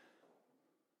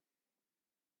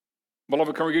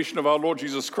Beloved congregation of our Lord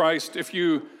Jesus Christ, if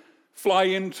you fly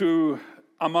into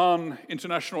Amman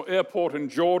International Airport in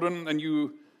Jordan and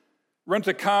you rent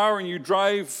a car and you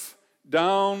drive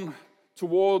down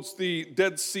towards the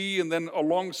Dead Sea and then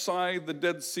alongside the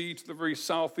Dead Sea to the very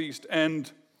southeast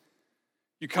end,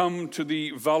 you come to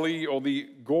the valley or the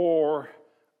Gor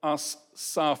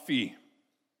As-Safi.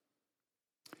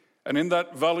 And in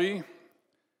that valley,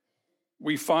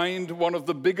 we find one of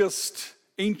the biggest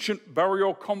ancient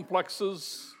burial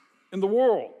complexes in the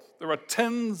world. There are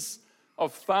tens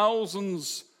of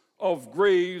thousands of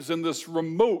graves in this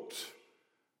remote,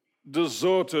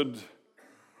 deserted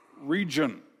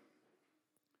region.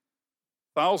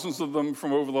 Thousands of them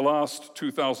from over the last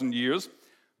 2,000 years,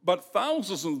 but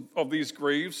thousands of these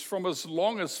graves from as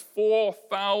long as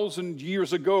 4,000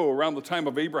 years ago, around the time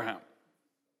of Abraham.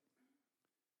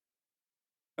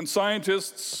 And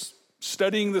scientists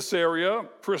studying this area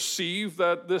perceive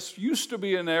that this used to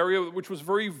be an area which was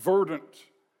very verdant.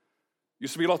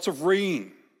 Used to be lots of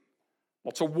rain,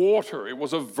 lots of water. It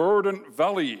was a verdant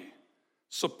valley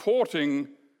supporting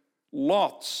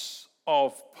lots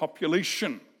of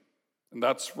population. And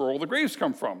that's where all the graves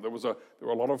come from. There was a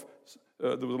lot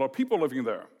of people living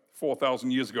there 4,000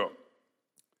 years ago.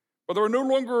 But there are no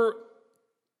longer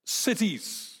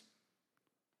cities.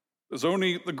 There's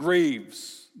only the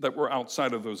graves that were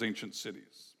outside of those ancient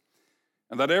cities.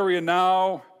 And that area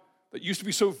now, that used to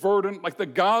be so verdant, like the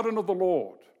garden of the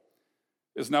Lord,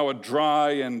 is now a dry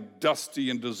and dusty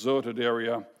and deserted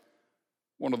area,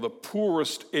 one of the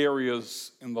poorest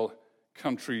areas in the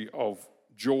country of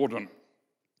Jordan.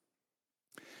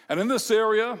 And in this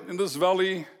area, in this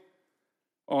valley,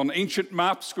 on ancient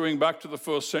maps going back to the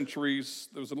first centuries,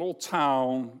 there was a little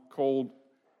town called,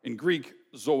 in Greek,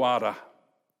 Zoara,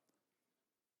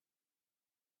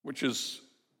 which is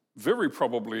very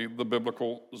probably the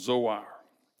biblical Zoar.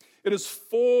 It is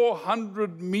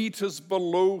 400 meters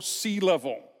below sea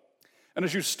level. And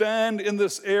as you stand in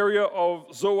this area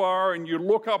of Zoar and you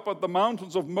look up at the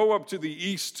mountains of Moab to the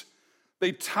east,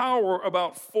 they tower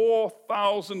about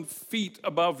 4,000 feet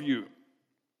above you.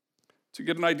 To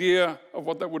get an idea of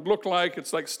what that would look like,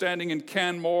 it's like standing in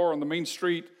Canmore on the main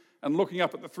street and looking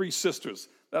up at the Three Sisters.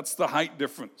 That's the height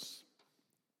difference.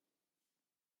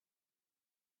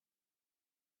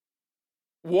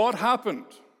 What happened?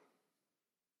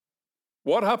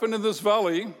 What happened in this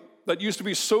valley that used to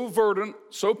be so verdant,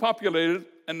 so populated,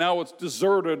 and now it's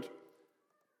deserted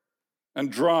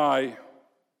and dry,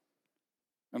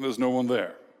 and there's no one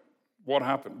there? What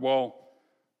happened? Well,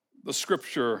 the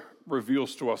scripture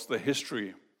reveals to us the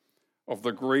history of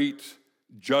the great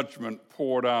judgment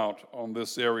poured out on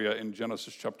this area in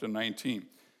Genesis chapter 19.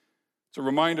 It's a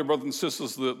reminder, brothers and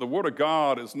sisters, that the Word of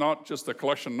God is not just a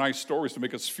collection of nice stories to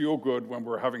make us feel good when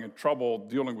we're having trouble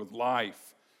dealing with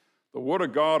life. The Word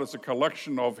of God is a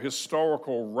collection of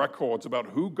historical records about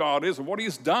who God is and what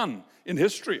He's done in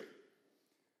history.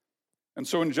 And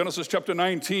so in Genesis chapter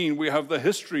 19, we have the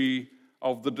history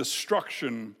of the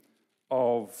destruction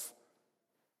of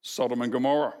Sodom and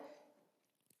Gomorrah.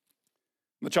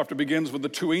 The chapter begins with the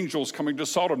two angels coming to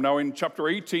Sodom. Now in chapter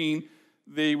 18,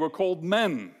 they were called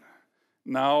men.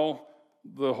 Now,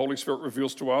 the Holy Spirit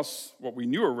reveals to us what we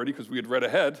knew already because we had read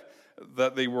ahead,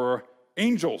 that they were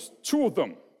angels, two of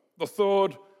them. The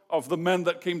third of the men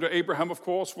that came to Abraham, of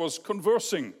course, was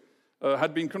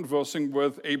had been conversing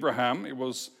with Abraham. It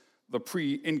was the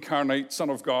pre-incarnate Son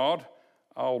of God,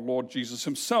 our Lord Jesus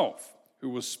himself, who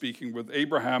was speaking with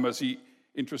Abraham as he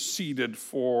interceded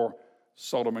for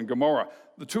Sodom and Gomorrah.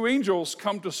 The two angels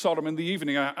come to Sodom in the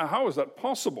evening. How is that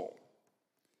possible?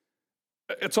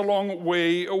 It's a long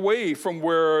way away from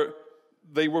where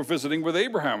they were visiting with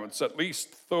Abraham. It's at least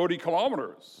 30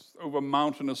 kilometers over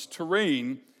mountainous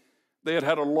terrain. They had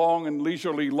had a long and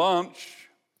leisurely lunch,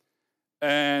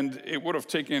 and it would have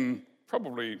taken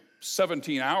probably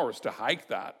 17 hours to hike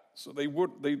that. So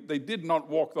they did not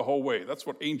walk the whole way. That's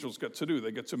what angels get to do.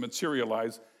 They get to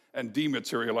materialize and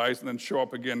dematerialize and then show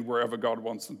up again wherever God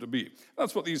wants them to be.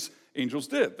 That's what these angels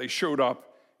did. They showed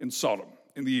up in Sodom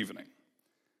in the evening.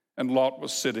 And Lot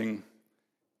was sitting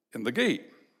in the gate.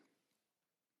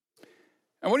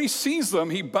 And when he sees them,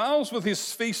 he bows with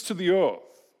his face to the earth.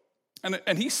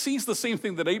 And he sees the same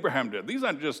thing that Abraham did. These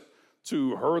aren't just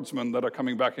two herdsmen that are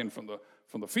coming back in from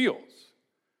the fields.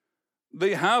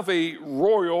 They have a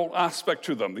royal aspect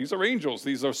to them. These are angels.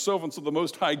 These are servants of the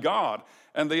Most High God.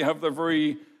 And they have the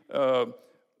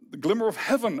glimmer of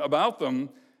heaven about them.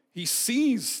 He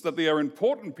sees that they are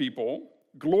important people,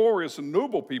 glorious and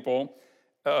noble people,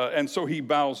 and so he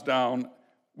bows down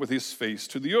with his face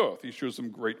to the earth. He shows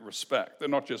them great respect. They're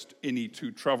not just any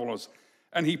two travelers.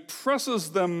 And he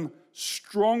presses them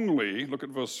strongly, look at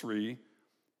verse 3,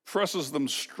 presses them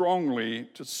strongly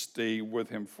to stay with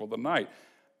him for the night.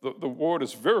 The word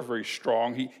is very, very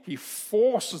strong. He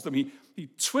forces them, he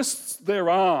twists their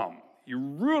arm. He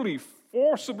really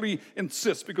forcibly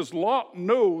insists, because Lot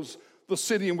knows the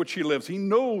city in which he lives. He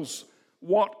knows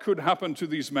what could happen to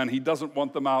these men. He doesn't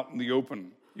want them out in the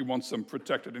open. He wants them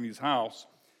protected in his house.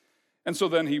 And so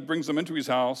then he brings them into his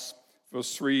house,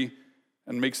 verse 3,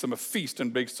 and makes them a feast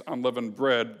and bakes unleavened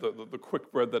bread, the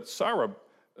quick bread that Sarah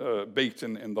baked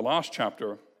in the last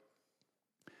chapter.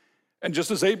 And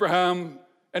just as Abraham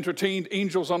entertained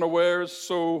angels unawares,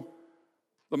 so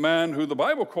the man who the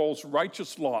Bible calls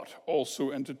righteous Lot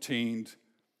also entertained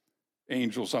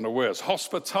angels unawares.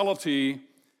 Hospitality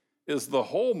is the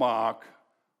hallmark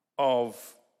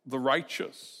of the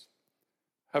righteous.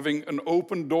 Having an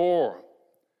open door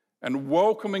and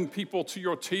welcoming people to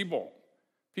your table,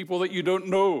 people that you don't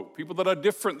know, people that are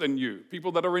different than you,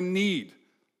 people that are in need.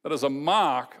 That is a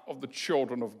mark of the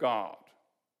children of God.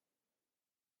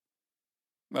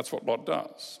 And that's what Lot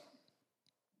does.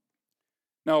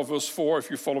 Now, verse 4, if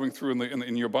you're following through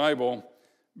in your Bible,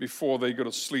 before they go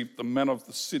to sleep, the men of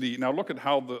the city. Now, look at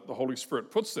how the Holy Spirit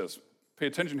puts this. Pay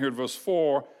attention here to verse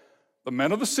 4. The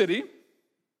men of the city,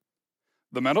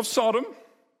 the men of Sodom,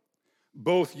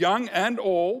 both young and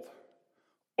old,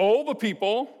 all the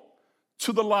people,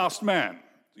 to the last man.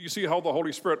 You see how the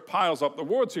Holy Spirit piles up the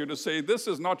words here to say this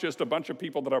is not just a bunch of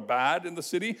people that are bad in the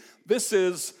city. This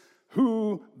is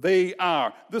who they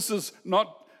are. This is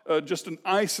not just an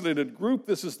isolated group.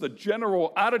 This is the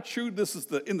general attitude. This is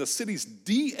in the city's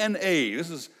DNA. This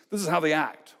is how they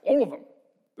act, all of them.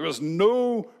 There is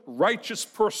no righteous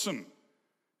person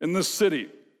in this city.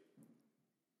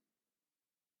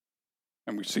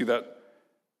 And we see that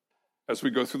as we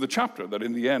go through the chapter, that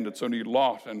in the end, it's only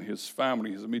Lot and his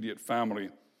family, his immediate family,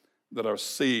 that are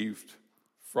saved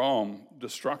from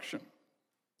destruction.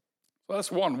 So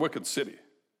that's one wicked city.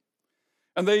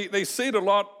 And they say to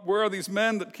Lot, where are these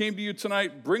men that came to you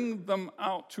tonight? Bring them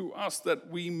out to us that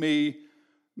we may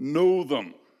know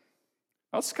them.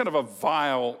 That's kind of a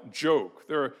vile joke.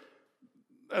 They're,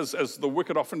 as the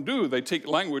wicked often do, they take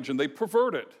language and they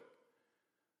pervert it.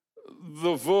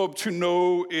 The verb to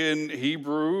know in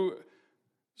Hebrew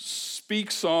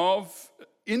speaks of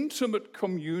intimate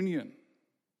communion,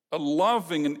 a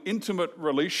loving and intimate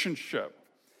relationship.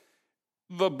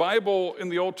 The Bible in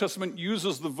the Old Testament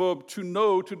uses the verb to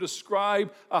know to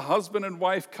describe a husband and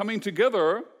wife coming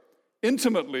together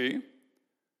intimately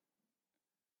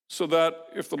so that,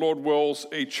 if the Lord wills,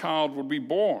 a child would be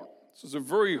born. This is a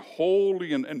very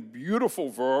holy and beautiful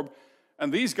verb,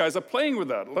 and these guys are playing with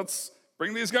that. Let's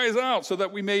bring these guys out so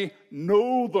that we may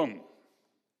know them.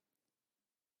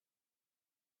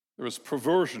 There is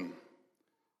perversion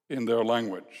in their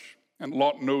language, and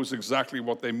Lot knows exactly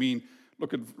what they mean.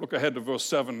 Look ahead to verse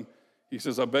 7. He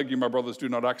says, I beg you, my brothers, do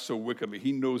not act so wickedly.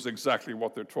 He knows exactly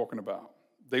what they're talking about.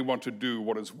 They want to do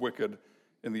what is wicked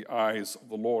in the eyes of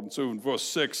the Lord. And so in verse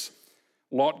 6,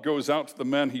 Lot goes out to the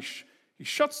men. He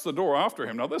shuts the door after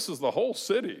him. Now, this is the whole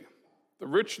city. The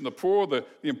rich and the poor, the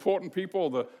important people,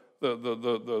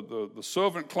 the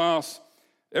servant class.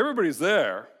 Everybody's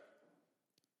there.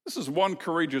 This is one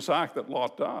courageous act that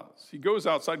Lot does. He goes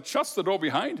outside, shuts the door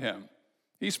behind him.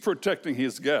 He's protecting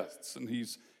his guests, and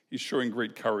he's showing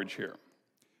great courage here.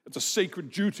 It's a sacred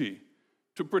duty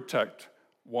to protect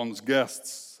one's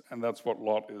guests, and that's what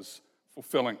Lot is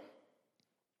fulfilling.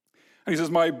 And he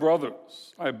says, my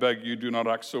brothers, I beg you, do not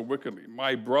act so wickedly.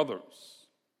 My brothers.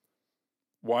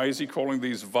 Why is he calling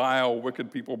these vile,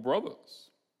 wicked people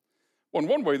brothers? Well, in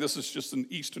one way, this is just an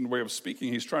Eastern way of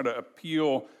speaking. He's trying to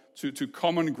appeal to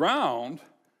common ground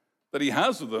that he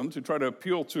has with them, to try to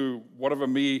appeal to whatever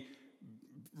may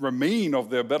remain of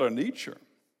their better nature.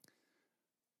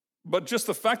 But just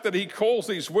the fact that he calls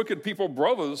these wicked people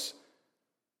brothers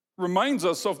reminds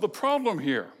us of the problem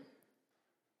here.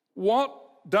 What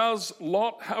does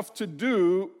Lot have to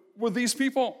do with these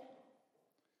people?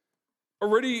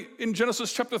 Already in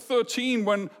Genesis chapter 13,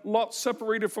 when Lot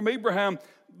separated from Abraham,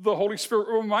 the Holy Spirit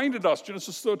reminded us,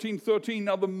 Genesis 13:13,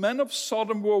 now the men of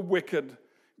Sodom were wicked,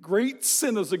 great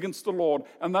sinners against the Lord,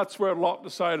 and that's where Lot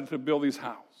decided to build his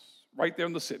house, right there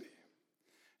in the city.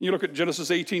 You look at Genesis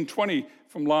 18:20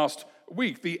 from last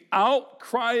week. The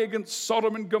outcry against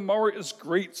Sodom and Gomorrah is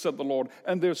great, said the Lord,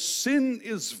 and their sin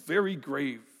is very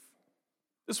grave.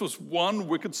 This was one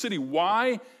wicked city.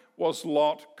 Why was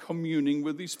Lot communing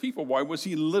with these people? Why was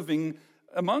he living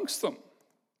amongst them?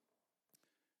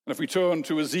 And if we turn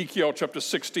to Ezekiel chapter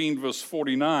 16, verse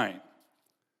 49,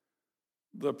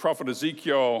 the prophet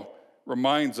Ezekiel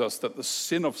reminds us that the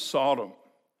sin of Sodom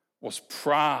was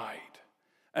pride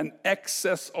an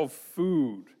excess of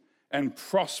food, and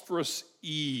prosperous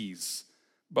ease,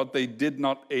 but they did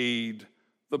not aid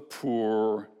the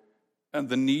poor and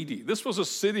the needy. This was a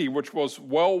city which was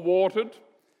well-watered.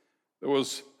 There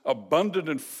was abundant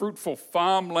and fruitful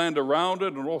farmland around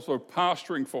it, and also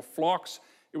pasturing for flocks.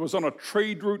 It was on a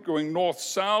trade route going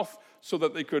north-south so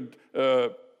that they could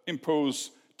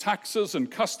impose taxes and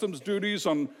customs duties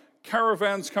on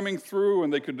caravans coming through,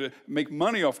 and they could make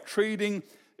money off trading.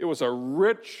 It was a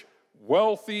rich,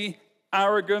 wealthy,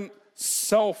 arrogant,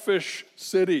 selfish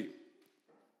city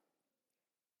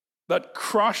that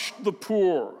crushed the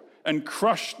poor and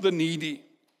crushed the needy.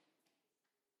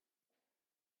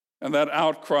 And that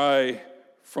outcry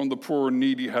from the poor and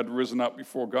needy had risen up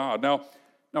before God. Now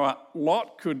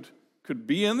Lot could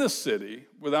be in this city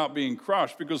without being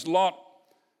crushed, because Lot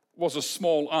was a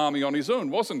small army on his own,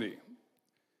 wasn't he?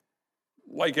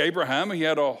 Like Abraham, he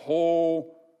had a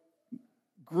whole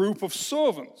group of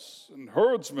servants and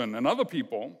herdsmen and other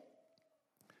people.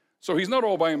 So he's not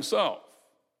all by himself.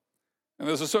 And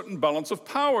there's a certain balance of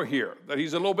power here, that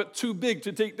he's a little bit too big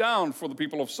to take down for the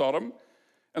people of Sodom.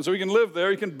 And so he can live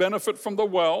there, he can benefit from the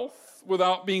wealth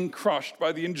without being crushed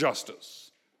by the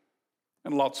injustice.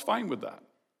 And Lot's fine with that.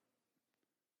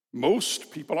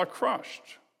 Most people are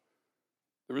crushed.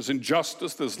 There is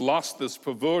injustice, there's lust, there's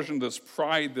perversion, there's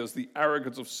pride, there's the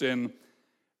arrogance of sin,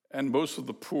 and most of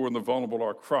the poor and the vulnerable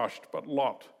are crushed, but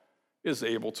Lot is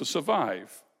able to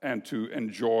survive and to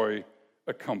enjoy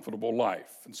a comfortable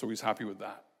life, and so he's happy with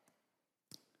that.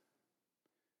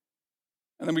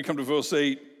 And then we come to verse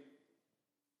 8.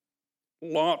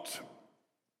 Lot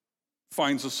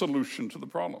finds a solution to the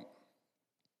problem.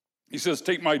 He says,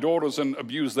 "Take my daughters and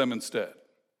abuse them instead."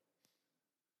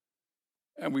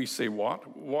 And we say,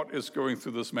 what? What is going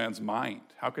through this man's mind?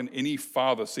 How can any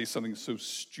father say something so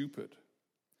stupid?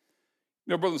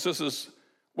 You know, brothers and sisters,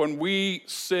 when we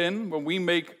sin, when we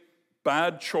make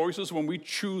bad choices, when we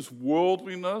choose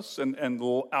worldliness and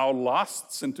our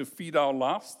lusts and to feed our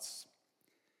lusts,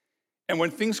 and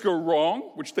when things go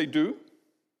wrong, which they do,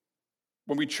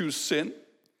 when we choose sin,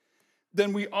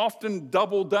 then we often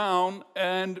double down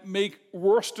and make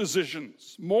worse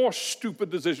decisions, more stupid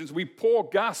decisions. We pour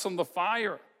gas on the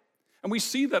fire. And we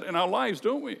see that in our lives,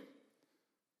 don't we?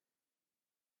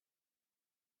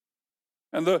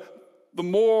 And the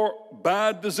more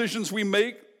bad decisions we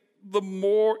make, the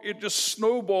more it just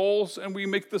snowballs, and we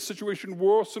make the situation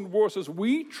worse and worse as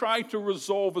we try to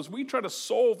resolve, as we try to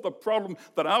solve the problem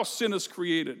that our sin has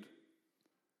created.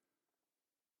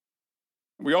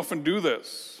 We often do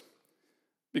this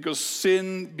because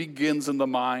sin begins in the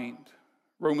mind.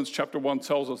 Romans chapter 1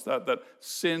 tells us that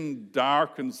sin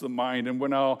darkens the mind. And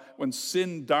when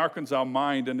sin darkens our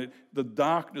mind, and the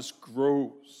darkness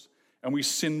grows, and we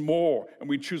sin more, and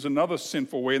we choose another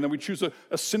sinful way, and then we choose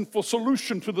a sinful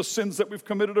solution to the sins that we've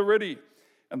committed already.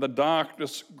 And the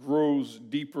darkness grows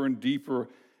deeper and deeper,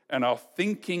 and our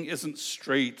thinking isn't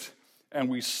straight, and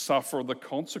we suffer the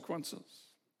consequences.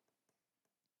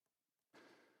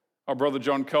 Our brother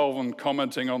John Calvin,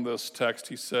 commenting on this text,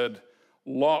 he said,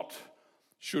 Lot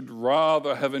should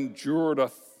rather have endured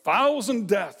 1,000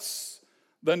 deaths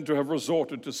than to have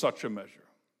resorted to such a measure.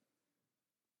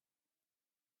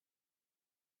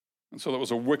 And so that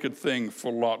was a wicked thing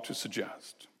for Lot to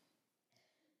suggest.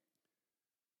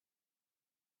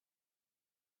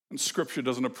 And Scripture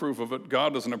doesn't approve of it.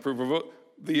 God doesn't approve of it.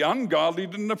 The ungodly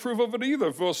didn't approve of it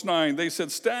either. Verse 9, they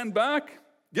said, "Stand back,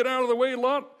 get out of the way,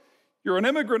 Lot. You're an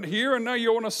immigrant here, and now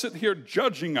you want to sit here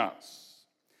judging us."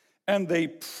 And they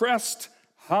pressed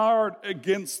hard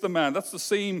against the man. That's the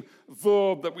same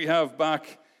verb that we have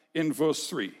back in verse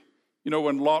 3. You know,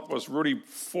 when Lot was really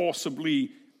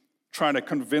forcibly trying to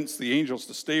convince the angels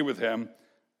to stay with him,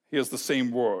 here's the same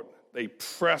word. They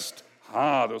pressed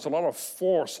hard. There was a lot of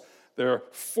force. They're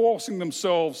forcing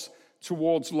themselves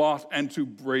towards Lot and to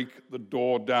break the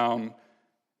door down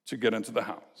to get into the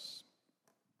house.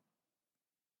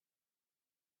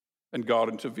 And God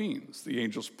intervenes. The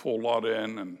angels pull Lot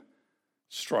in and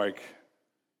strike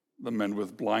the men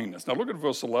with blindness. Now look at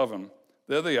verse 11.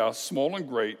 There they are, small and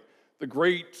great. The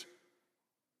great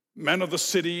men of the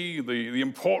city, the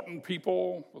important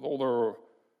people with all their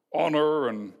honor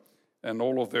and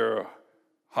all of their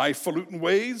highfalutin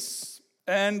ways,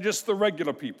 and just the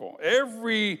regular people.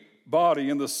 Everybody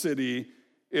in the city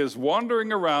is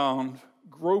wandering around,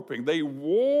 groping. They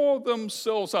wore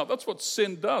themselves out. That's what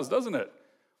sin does, doesn't it?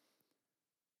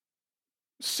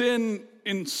 Sin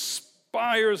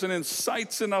inspires and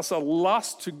incites in us a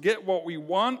lust to get what we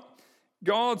want.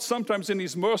 God sometimes in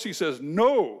his mercy says,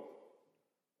 no.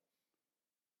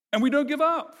 And we don't give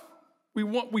up.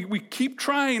 We keep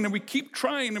trying and we keep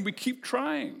trying and we keep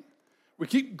trying. We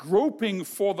keep groping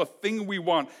for the thing we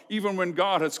want, even when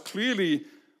God has clearly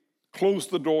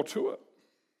closed the door to it.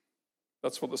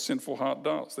 That's what the sinful heart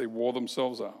does. They wore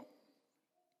themselves out.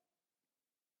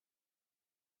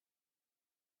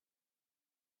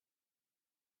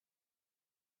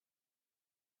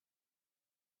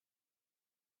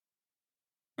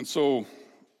 And so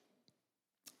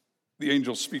the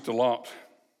angels speak to Lot.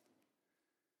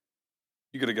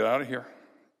 You got to get out of here.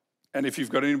 And if you've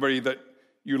got anybody that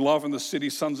you love in the city,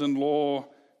 sons-in-law,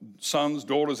 sons,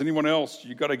 daughters, anyone else,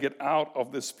 you got to get out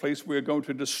of this place. We're going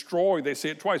to destroy. They say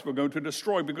it twice. We're going to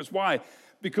destroy. Because why?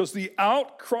 Because the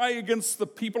outcry against the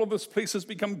people of this place has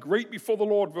become great before the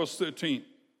Lord, verse 13.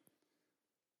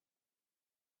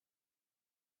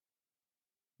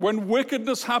 When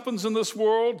wickedness happens in this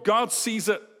world, God sees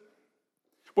it.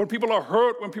 When people are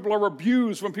hurt, when people are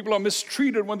abused, when people are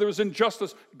mistreated, when there is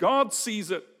injustice, God sees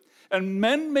it. And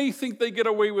men may think they get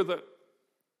away with it.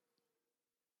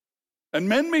 And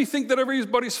men may think that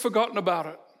everybody's forgotten about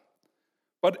it.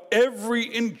 But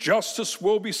every injustice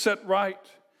will be set right.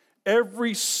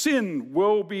 Every sin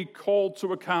will be called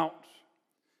to account.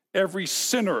 Every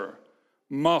sinner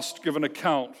must give an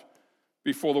account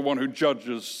before the one who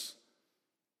judges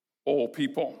all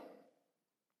people.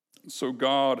 So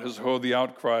God has heard the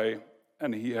outcry,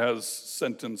 and he has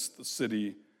sentenced the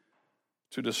city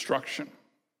to destruction.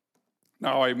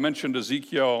 Now, I mentioned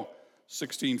Ezekiel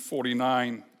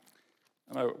 16:49,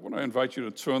 and I want to invite you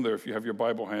to turn there if you have your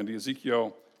Bible handy.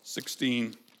 Ezekiel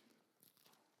 16.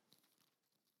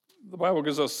 The Bible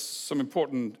gives us some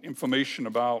important information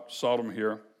about Sodom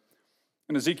here.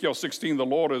 In Ezekiel 16, the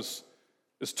Lord is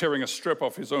tearing a strip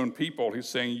off his own people. He's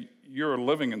saying, you're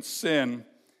living in sin.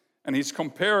 And he's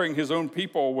comparing his own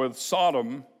people with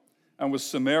Sodom and with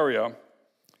Samaria.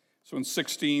 So in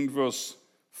 16, verse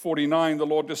 49, the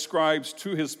Lord describes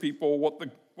to his people what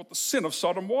the sin of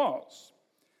Sodom was.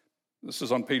 This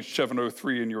is on page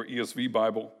 703 in your ESV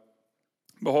Bible.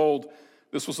 Behold,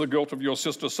 this was the guilt of your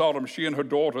sister Sodom. She and her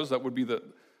daughters, that would be the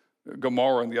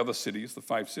Gomorrah and the other cities, the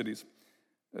 5 cities.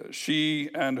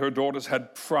 She and her daughters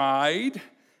had pride,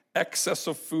 excess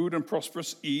of food and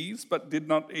prosperous ease, but did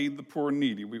not aid the poor and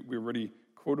needy. We already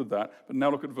quoted that. But now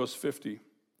look at verse 50.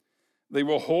 They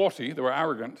were haughty, they were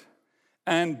arrogant,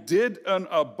 and did an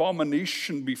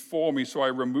abomination before me, so I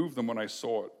removed them when I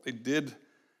saw it. They did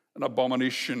an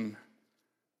abomination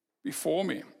before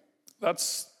me.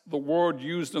 That's the word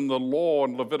used in the law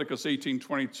in Leviticus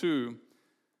 18:22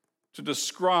 to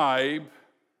describe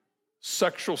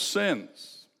sexual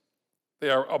sins. They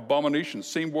are abominations,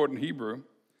 same word in Hebrew.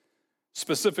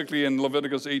 Specifically in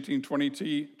Leviticus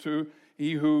 18:22,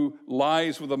 he who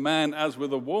lies with a man as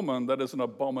with a woman, that is an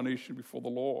abomination before the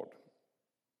Lord.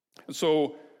 And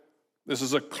so this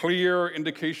is a clear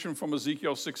indication from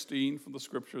Ezekiel 16, from the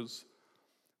scriptures,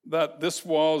 that this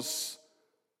was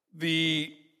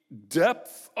the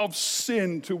depth of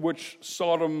sin to which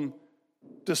Sodom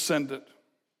descended.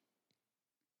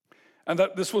 And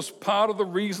that this was part of the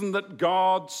reason that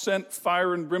God sent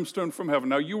fire and brimstone from heaven.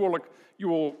 Now, you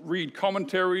will read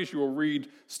commentaries, you will read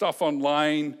stuff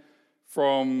online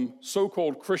from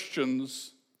so-called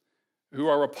Christians who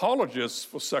are apologists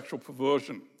for sexual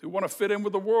perversion, who want to fit in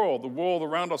with the world. The world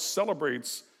around us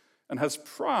celebrates and has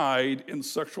pride in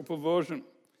sexual perversion.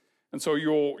 And so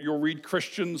you'll read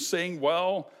Christians saying,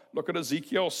 well, look at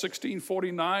Ezekiel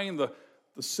 16:49,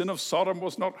 the sin of Sodom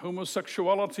was not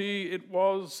homosexuality, it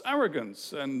was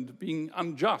arrogance and being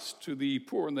unjust to the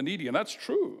poor and the needy. And that's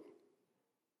true.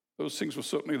 Those things were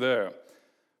certainly there.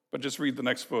 But just read the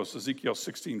next verse, Ezekiel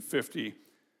 16:50,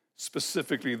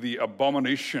 specifically the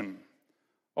abomination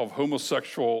of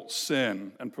homosexual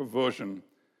sin and perversion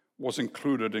was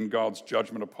included in God's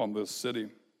judgment upon this city.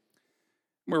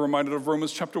 We're reminded of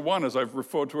Romans chapter 1, as I've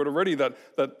referred to it already, that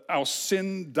our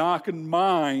sin-darkened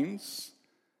minds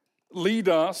lead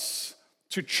us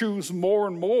to choose more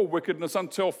and more wickedness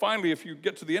until finally, if you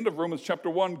get to the end of Romans chapter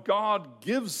 1, God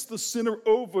gives the sinner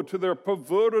over to their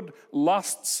perverted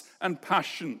lusts and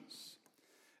passions.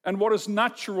 And what is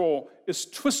natural is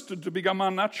twisted to become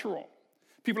unnatural.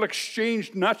 People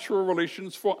exchange natural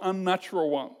relations for unnatural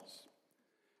ones.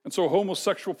 And so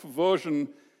homosexual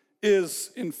perversion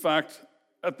is, in fact,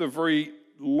 at the very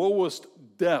lowest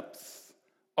depth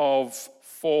of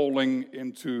falling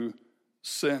into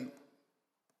sin.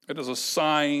 It is a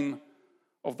sign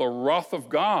of the wrath of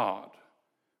God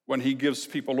when he gives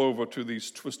people over to these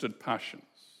twisted passions.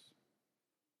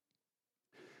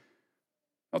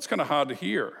 That's kind of hard to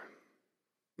hear.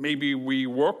 Maybe we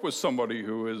work with somebody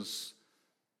who is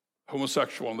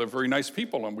homosexual and they're very nice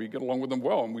people and we get along with them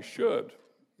well, and we should.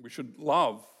 We should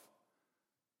love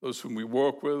those whom we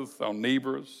work with, our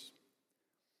neighbors.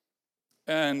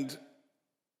 And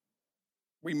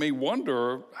we may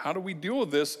wonder, how do we deal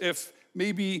with this if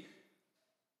maybe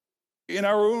in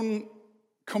our own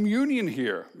communion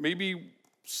here, maybe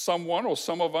someone or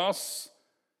some of us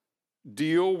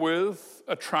deal with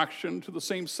attraction to the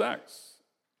same sex?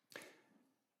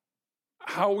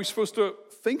 How are we supposed to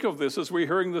think of this as we're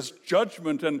hearing this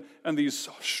judgment and these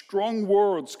strong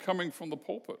words coming from the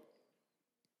pulpit?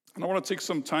 And I want to take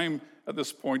some time at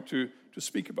this point to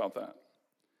speak about that.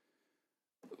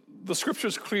 The scripture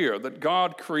is clear that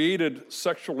God created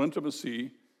sexual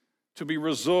intimacy to be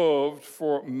reserved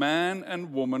for man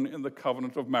and woman in the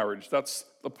covenant of marriage. That's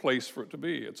the place for it to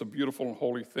be. It's a beautiful and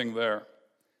holy thing there.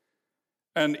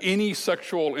 And any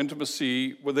sexual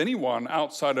intimacy with anyone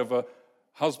outside of a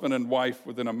husband and wife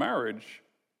within a marriage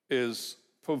is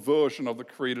perversion of the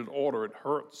created order. It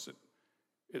hurts.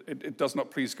 It does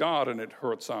not please God, and it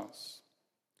hurts us.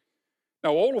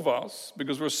 Now, all of us,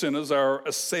 because we're sinners, are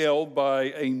assailed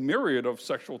by a myriad of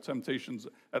sexual temptations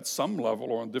at some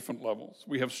level or on different levels.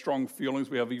 We have strong feelings.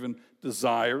 We have even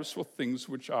desires for things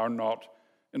which are not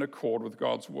in accord with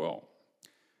God's will.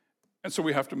 And so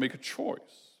we have to make a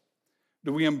choice.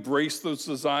 Do we embrace those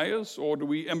desires, or do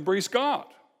we embrace God?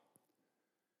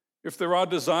 If there are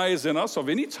desires in us of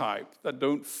any type that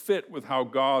don't fit with how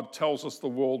God tells us the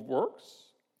world works,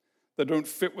 that don't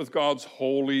fit with God's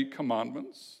holy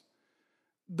commandments,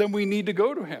 then we need to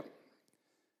go to him.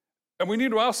 And we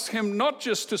need to ask him not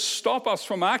just to stop us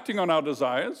from acting on our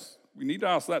desires. We need to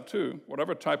ask that too,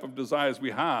 whatever type of desires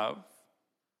we have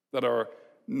that are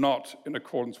not in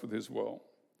accordance with his will.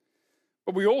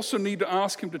 But we also need to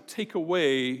ask him to take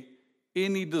away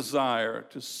any desire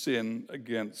to sin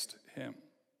against him.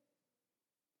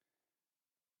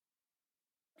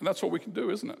 And that's what we can do,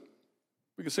 isn't it?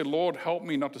 We can say, Lord, help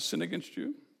me not to sin against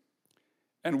you.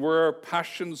 And where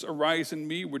passions arise in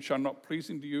me which are not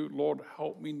pleasing to you, Lord,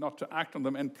 help me not to act on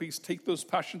them. And please take those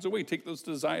passions away, take those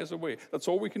desires away. That's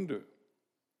all we can do.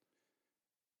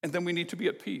 And then we need to be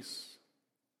at peace.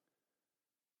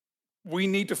 We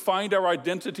need to find our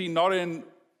identity not in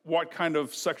what kind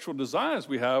of sexual desires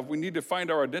we have. We need to find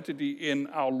our identity in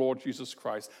our Lord Jesus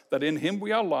Christ, that in him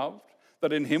we are loved,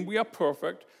 that in him we are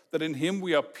perfect, that in him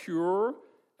we are pure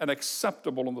and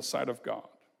acceptable in the sight of God.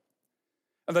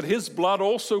 And that his blood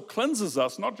also cleanses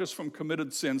us, not just from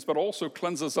committed sins, but also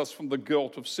cleanses us from the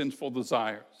guilt of sinful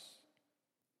desires.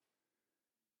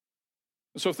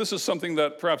 So if this is something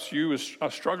that perhaps you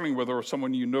are struggling with, or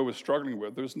someone you know is struggling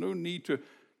with, there's no need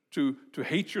to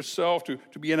hate yourself, to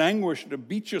be in anguish, to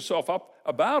beat yourself up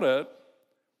about it.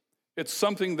 It's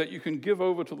something that you can give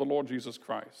over to the Lord Jesus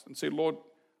Christ and say, Lord,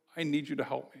 I need you to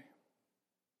help me.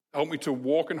 Help me to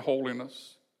walk in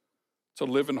holiness, to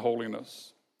live in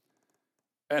holiness.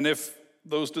 And if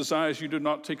those desires you do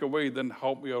not take away, then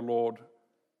help me, O Lord,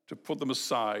 to put them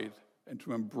aside and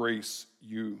to embrace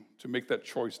you, to make that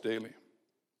choice daily.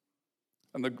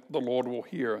 And the Lord will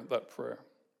hear that prayer.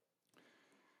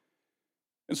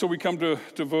 And so we come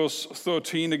to verse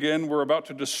 13 again. We're about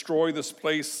to destroy this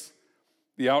place.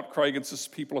 The outcry against this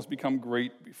people has become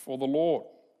great before the Lord.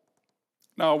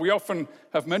 Now, we often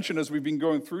have mentioned as we've been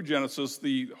going through Genesis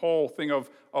the whole thing of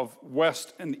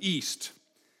west and east,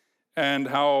 and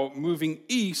how moving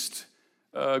east,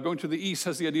 going to the east,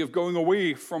 has the idea of going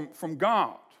away from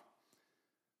God.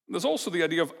 There's also the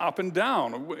idea of up and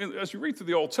down. As you read through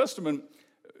the Old Testament,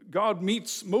 God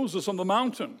meets Moses on the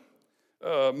mountain.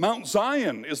 Mount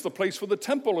Zion is the place where the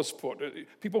temple is put.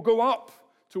 People go up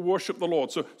to worship the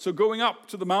Lord. So going up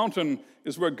to the mountain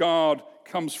is where God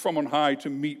comes from on high to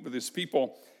meet with his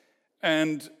people.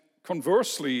 And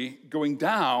conversely, going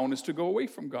down is to go away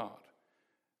from God.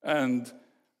 And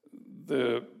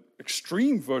the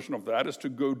extreme version of that is to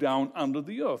go down under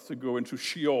the earth, to go into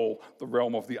Sheol, the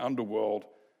realm of the underworld,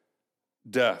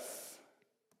 death.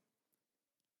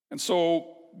 And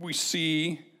so we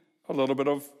see a little bit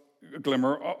of a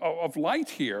glimmer of light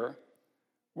here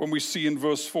when we see in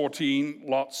verse 14,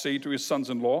 Lot say to his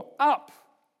sons-in-law, up.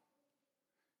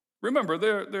 Remember,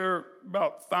 they're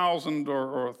about 1,000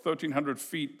 or 1,300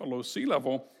 feet below sea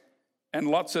level, and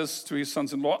Lot says to his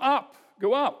sons-in-law, up,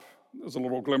 go up. There's a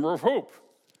little glimmer of hope,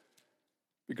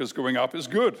 because going up is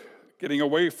good, getting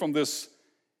away from this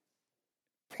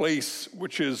place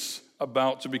which is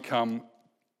about to become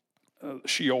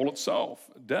Sheol itself,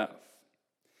 death.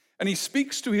 And he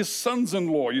speaks to his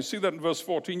sons-in-law. You see that in verse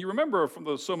 14. You remember from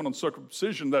the Sermon on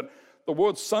Circumcision that the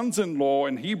word sons-in-law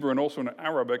in Hebrew and also in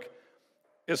Arabic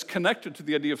is connected to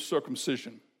the idea of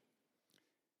circumcision.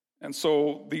 And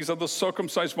so these are the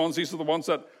circumcised ones. These are the ones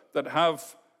that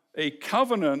have a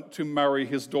covenant to marry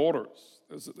his daughters.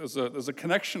 There's a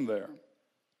connection there.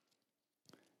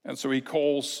 And so he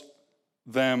calls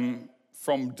them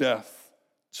from death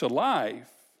to life,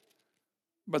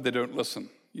 but they don't listen.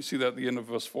 You see that at the end of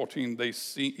verse 14.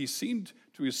 He seemed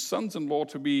to his sons-in-law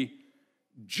to be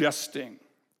jesting.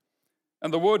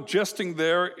 And the word jesting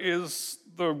there is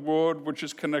the word which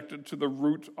is connected to the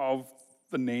root of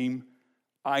the name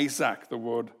Isaac, the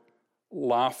word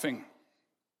laughing.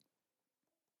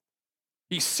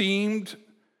 He seemed,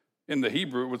 in the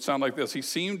Hebrew, it would sound like this. He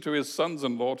seemed to his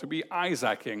sons-in-law to be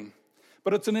Isaacing.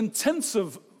 But it's an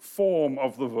intensive form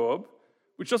of the verb,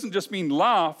 which doesn't just mean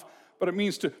laugh, but it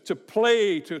means to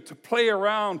play, to play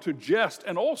around, to jest.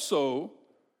 And also,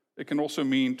 it can also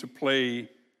mean to play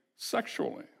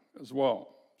sexually as well.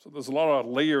 So there's a lot of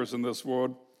layers in this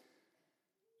word.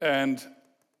 And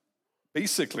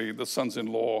basically, the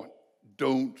sons-in-law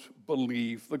don't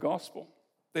believe the gospel.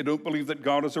 They don't believe that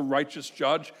God is a righteous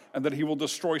judge and that he will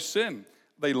destroy sin.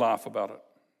 They laugh about it.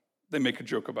 They make a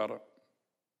joke about it.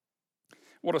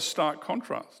 What a stark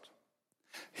contrast.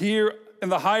 Here in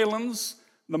the highlands,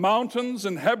 the mountains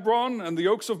in Hebron and the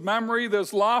oaks of Mamre,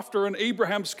 there's laughter in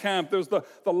Abraham's camp. There's the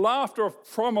laughter of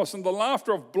promise and the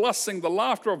laughter of blessing, the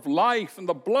laughter of life and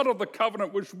the blood of the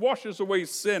covenant which washes away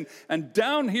sin. And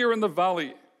down here in the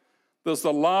valley, there's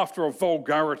the laughter of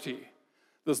vulgarity.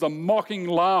 There's the mocking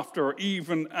laughter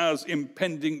even as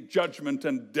impending judgment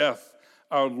and death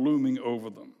are looming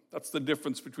over them. That's the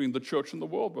difference between the church and the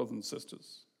world, brothers and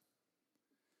sisters.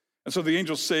 And so the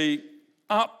angels say,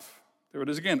 up, there it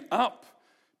is again, up.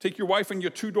 Take your wife and your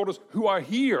 2 daughters who are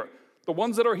here, the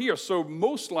ones that are here. So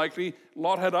most likely,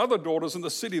 Lot had other daughters in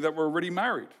the city that were already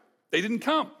married. They didn't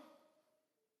come.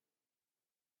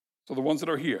 So the ones that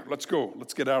are here, let's go.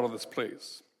 Let's get out of this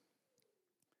place.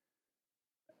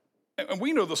 And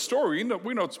we know the story.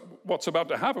 We know what's about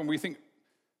to happen. We think,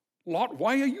 Lot,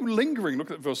 why are you lingering?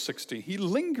 Look at verse 16. He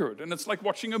lingered, and it's like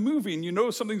watching a movie, and you know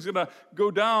something's going to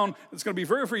go down. It's going to be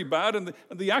very, very bad, and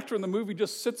the actor in the movie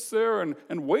just sits there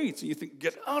and waits, and you think,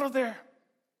 get out of there.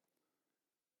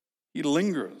 He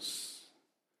lingers.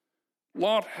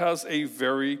 Lot has a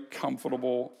very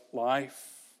comfortable life.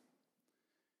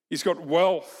 He's got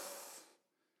wealth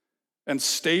and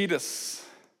status.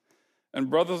 And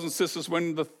brothers and sisters,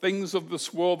 when the things of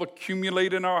this world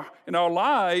accumulate in our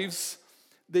lives,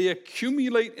 they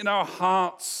accumulate in our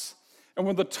hearts. And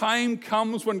when the time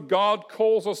comes when God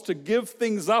calls us to give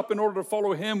things up in order to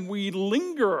follow him, we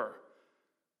linger.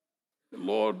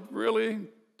 Lord, really?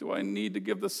 Do I need to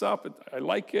give this up? I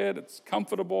like it. It's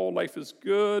comfortable. Life is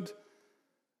good.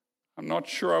 I'm not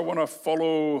sure I want to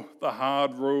follow the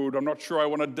hard road. I'm not sure I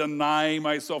want to deny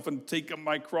myself and take up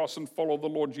my cross and follow the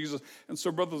Lord Jesus. And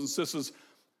so, brothers and sisters,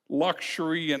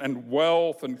 luxury and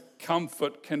wealth and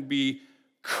comfort can be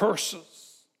curses.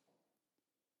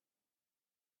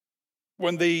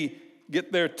 When they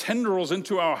get their tendrils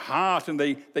into our heart and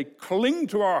they cling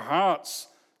to our hearts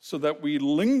so that we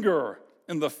linger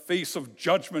in the face of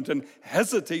judgment and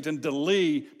hesitate and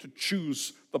delay to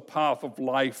choose the path of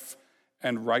life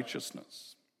and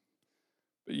righteousness.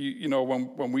 But you know,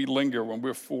 when we linger, when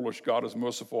we're foolish, God is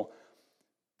merciful.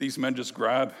 These men just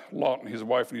grab Lot and his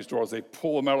wife and his daughters. They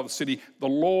pull them out of the city, the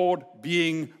Lord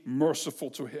being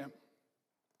merciful to him.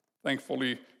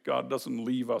 Thankfully, God doesn't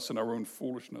leave us in our own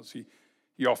foolishness.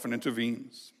 He often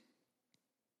intervenes.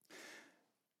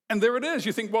 And there it is.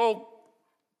 You think, well,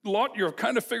 Lot, you're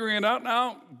kind of figuring it out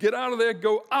now. Get out of there.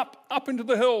 Go up into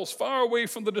the hills, far away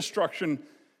from the destruction.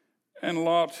 And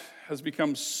Lot has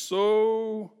become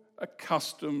so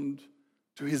accustomed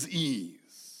to his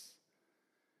ease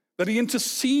that he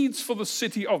intercedes for the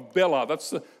city of Bela.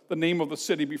 That's the name of the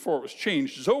city before it was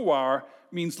changed. Zoar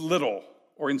means little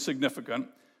or insignificant.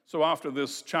 So after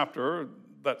this chapter,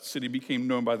 that city became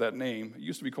known by that name. It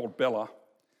used to be called Bela.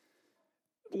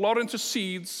 Lot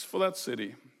intercedes for that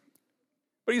city.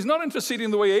 But he's not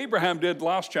interceding the way Abraham did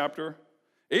last chapter.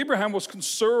 Abraham was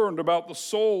concerned about the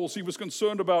souls. He was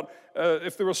concerned about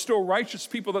if there were still righteous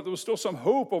people, that there was still some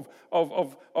hope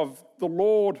of the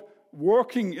Lord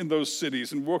working in those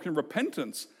cities and working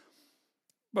repentance.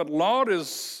 But Lot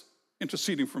is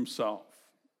interceding for himself.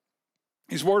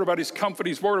 He's worried about his comfort.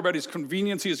 He's worried about his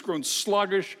convenience. He has grown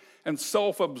sluggish and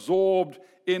self-absorbed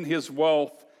in his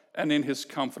wealth and in his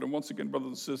comfort. And once again, brothers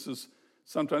and sisters,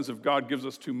 sometimes if God gives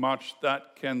us too much,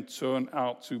 that can turn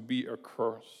out to be a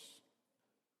curse.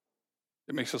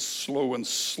 It makes us slow and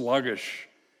sluggish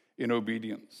in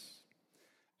obedience.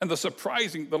 And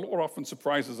the Lord often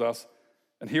surprises us,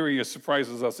 and here he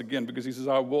surprises us again because he says,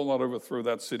 I will not overthrow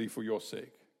that city for your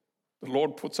sake. The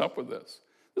Lord puts up with this.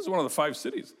 This is one of the 5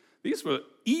 cities. These were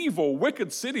evil,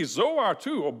 wicked cities. Zoar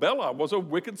too, or Bela, was a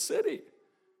wicked city.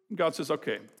 And God says,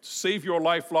 okay, save your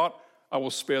life, Lot. I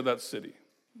will spare that city.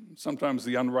 Sometimes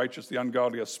the unrighteous, the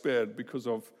ungodly are spared because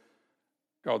of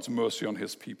God's mercy on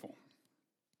his people.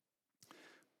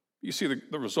 You see,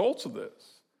 the results of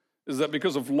this is that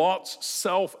because of Lot's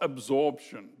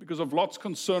self-absorption, because of Lot's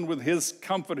concern with his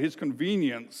comfort, his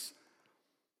convenience,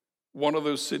 one of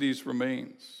those cities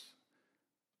remains.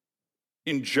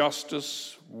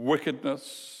 Injustice,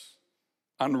 wickedness,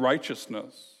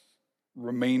 unrighteousness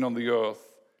remain on the earth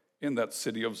in that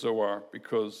city of Zoar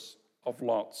because of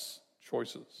Lot's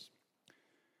choices.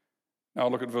 Now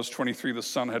look at verse 23. The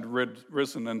sun had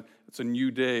risen, and it's a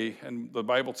new day, and the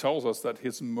Bible tells us that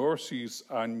his mercies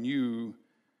are new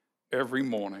every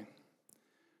morning.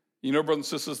 You know,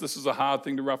 brothers and sisters, this is a hard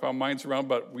thing to wrap our minds around,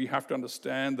 but we have to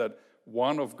understand that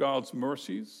one of God's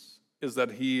mercies is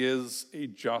that he is a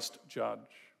just judge.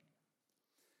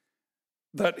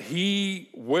 That he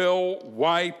will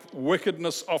wipe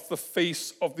wickedness off the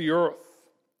face of the earth.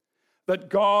 That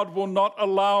God will not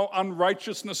allow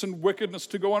unrighteousness and wickedness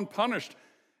to go unpunished.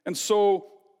 And so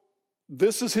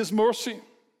this is his mercy.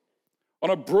 On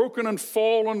a broken and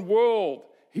fallen world,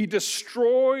 he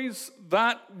destroys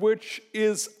that which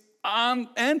is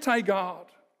anti-God,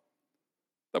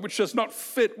 that which does not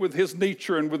fit with his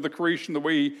nature and with the creation the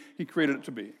way he created it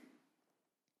to be.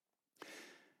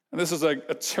 And this is a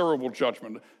terrible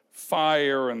judgment.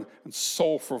 Fire and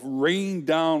sulfur rain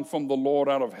down from the Lord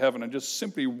out of heaven and just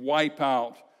simply wipe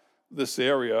out this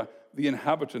area, the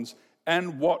inhabitants,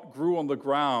 and what grew on the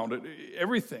ground.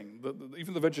 Everything,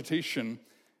 even the vegetation,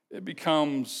 it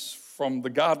becomes from the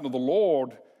garden of the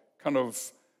Lord kind of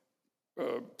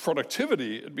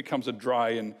productivity, it becomes a dry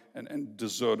and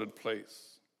deserted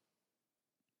place.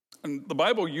 And the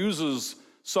Bible uses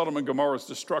Sodom and Gomorrah's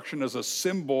destruction as a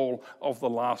symbol of the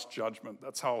last judgment.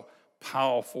 That's how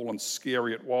powerful and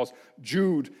scary it was.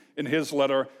 Jude, in his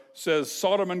letter, says,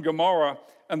 Sodom and Gomorrah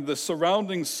and the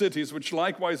surrounding cities, which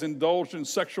likewise indulged in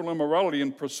sexual immorality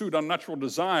and pursued unnatural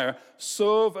desire,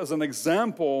 serve as an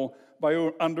example by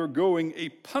undergoing a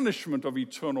punishment of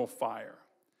eternal fire.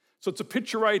 So it's a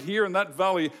picture right here in that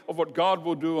valley of what God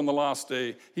will do on the last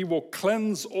day. He will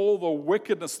cleanse all the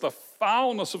wickedness, the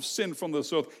foulness of sin from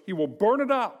this earth. He will burn it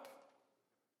up.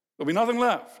 There'll be nothing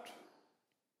left.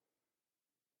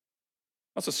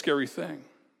 That's a scary thing,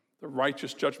 the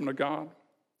righteous judgment of God.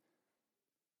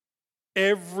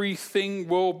 Everything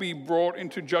will be brought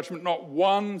into judgment. Not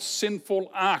one sinful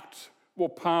act will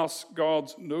pass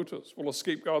God's notice, will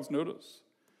escape God's notice.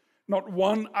 Not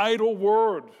one idle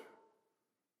word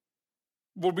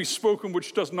will be spoken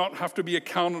which does not have to be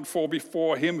accounted for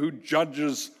before him who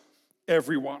judges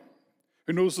everyone,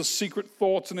 who knows the secret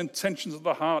thoughts and intentions of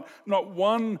the heart. Not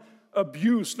one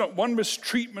abuse, not one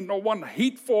mistreatment, not one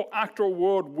hateful act or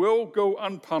word will go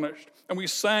unpunished. And we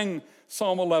sang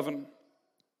Psalm 11.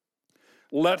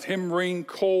 Let him rain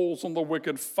coals on the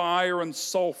wicked, fire and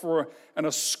sulfur, and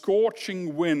a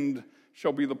scorching wind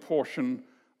shall be the portion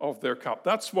of their cup.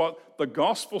 That's what the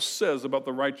gospel says about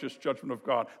the righteous judgment of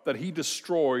God, that he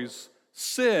destroys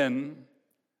sin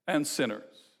and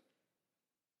sinners.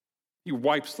 He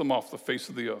wipes them off the face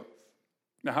of the earth.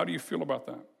 Now, how do you feel about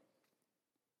that?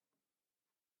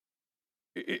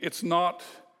 It's not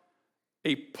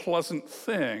a pleasant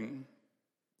thing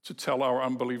to tell our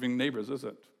unbelieving neighbors, is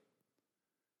it?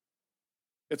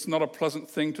 It's not a pleasant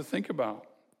thing to think about.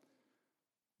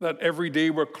 That every day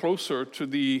we're closer to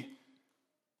the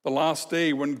last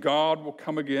day when God will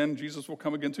come again, Jesus will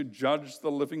come again to judge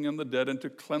the living and the dead and to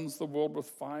cleanse the world with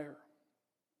fire.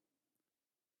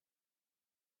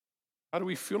 How do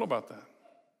we feel about that?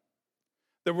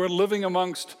 That we're living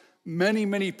amongst many,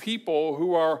 many people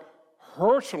who are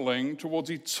hurtling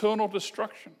towards eternal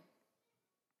destruction.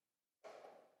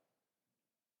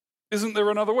 Isn't there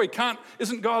another way?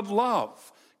 Isn't God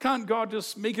love? Can't God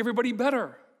just make everybody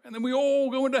better? And then we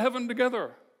all go into heaven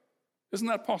together. Isn't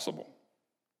that possible?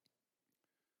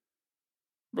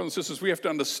 Brothers and sisters, we have to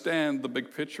understand the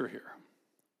big picture here.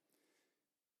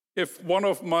 If one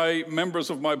of my members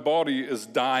of my body is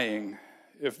dying,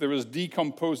 if there is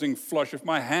decomposing flesh, if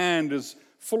my hand is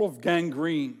full of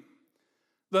gangrene,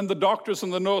 then the doctors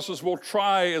and the nurses will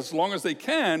try as long as they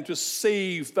can to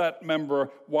save that member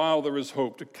while there is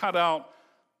hope, to cut out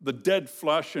the dead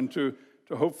flesh and to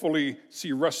hopefully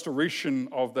see restoration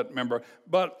of that member.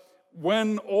 But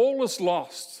when all is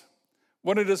lost,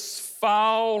 when it is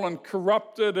foul and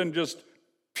corrupted and just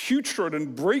putrid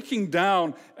and breaking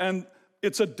down, and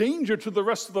it's a danger to the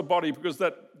rest of the body because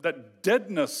that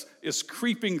deadness is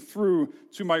creeping through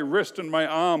to my wrist and my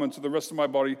arm and to the rest of my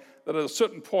body, that at a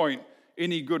certain point,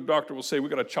 any good doctor will say,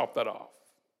 we've got to chop that off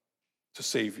to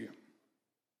save you.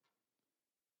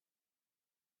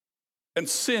 And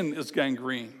sin is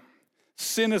gangrene.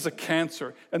 Sin is a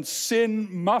cancer, and sin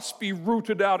must be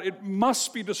rooted out. It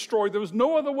must be destroyed. There is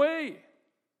no other way.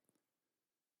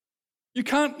 You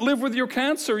can't live with your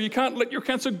cancer. You can't let your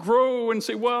cancer grow and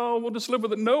say, well, we'll just live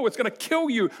with it. No, it's going to kill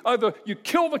you. Either you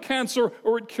kill the cancer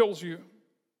or it kills you.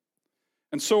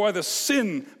 And so either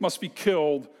sin must be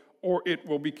killed or it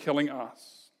will be killing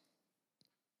us.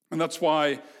 And that's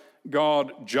why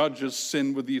God judges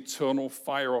sin with the eternal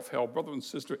fire of hell. Brother and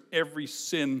sister, every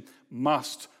sin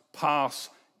must pass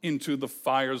into the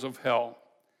fires of hell.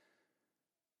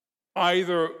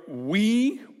 Either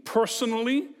we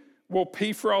personally will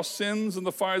pay for our sins in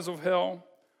the fires of hell,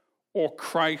 or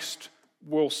Christ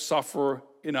will suffer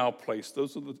in our place.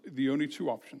 Those are the only two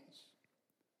options.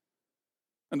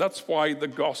 And that's why the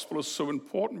gospel is so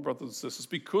important, brothers and sisters,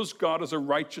 because God is a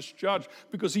righteous judge,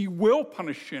 because he will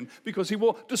punish sin, because he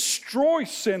will destroy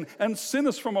sin and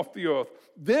sinners from off the earth.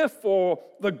 Therefore,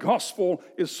 the gospel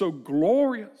is so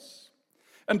glorious.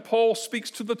 And Paul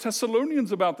speaks to the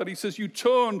Thessalonians about that. He says, you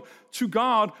turn to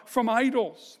God from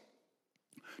idols,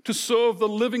 to serve the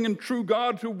living and true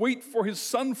God, to wait for his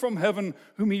Son from heaven,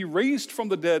 whom he raised from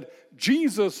the dead,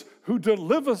 Jesus, who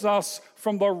delivers us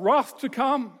from the wrath to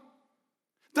come.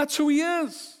 That's who he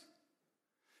is.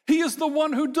 He is the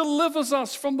one who delivers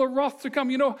us from the wrath to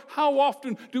come. You know, how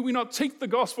often do we not take the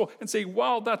gospel and say,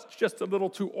 wow, that's just a little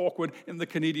too awkward in the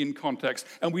Canadian context.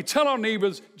 And we tell our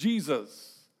neighbors,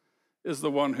 Jesus is the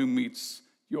one who meets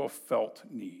your felt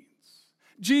needs.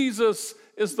 Jesus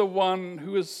is the one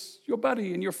who is your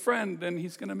buddy and your friend, and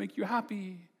he's going to make you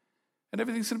happy, and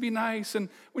everything's going to be nice. And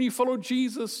when you follow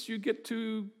Jesus, you get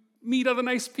to meet other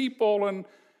nice people and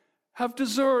have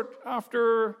dessert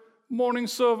after morning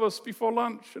service before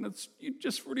lunch. And you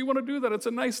just really want to do that. It's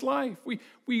a nice life.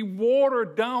 We water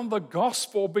down the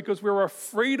gospel because we're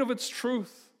afraid of its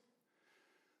truth.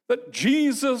 That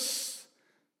Jesus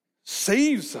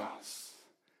saves us,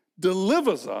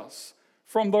 delivers us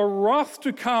from the wrath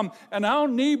to come. And our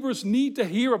neighbors need to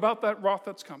hear about that wrath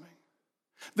that's coming.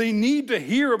 They need to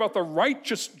hear about the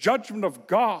righteous judgment of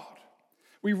God.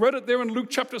 We read it there in Luke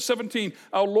chapter 17.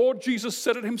 Our Lord Jesus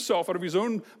said it himself out of his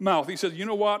own mouth. He said, you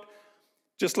know what?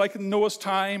 Just like in Noah's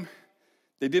time,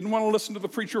 they didn't want to listen to the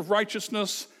preacher of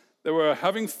righteousness. They were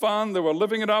having fun. They were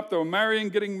living it up. They were marrying,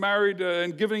 getting married,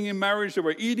 and giving in marriage. They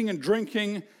were eating and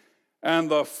drinking. And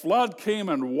the flood came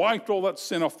and wiped all that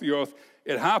sin off the earth.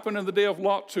 It happened in the day of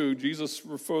Lot too. Jesus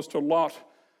refers to Lot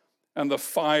and the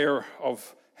fire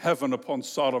of heaven upon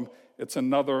Sodom. It's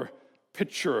another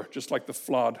picture, just like the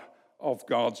flood, of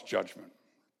God's judgment.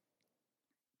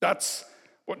 That's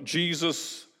what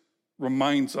Jesus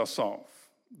reminds us of,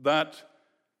 that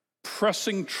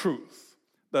pressing truth,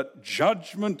 that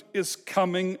judgment is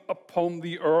coming upon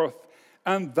the earth,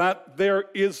 and that there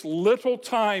is little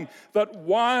time, that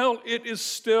while it is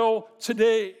still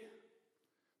today,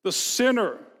 the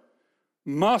sinner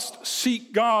must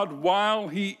seek God while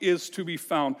he is to be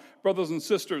found. Brothers and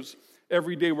sisters,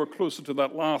 every day we're closer to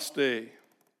that last day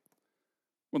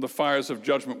when the fires of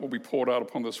judgment will be poured out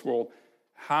upon this world.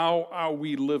 How are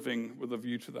we living with a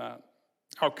view to that?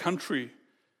 Our country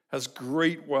has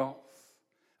great wealth.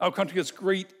 Our country has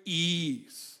great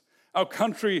ease. Our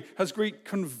country has great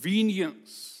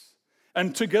convenience.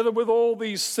 And together with all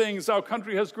these things, our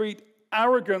country has great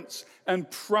arrogance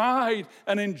and pride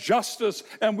and injustice,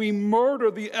 and we murder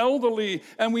the elderly,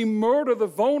 and we murder the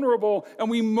vulnerable, and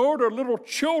we murder little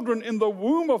children in the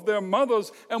womb of their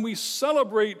mothers, and we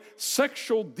celebrate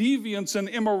sexual deviance and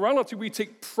immorality. We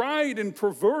take pride in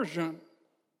perversion.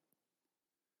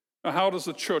 Now, how does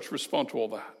the church respond to all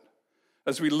that?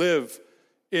 As we live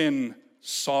in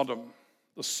Sodom,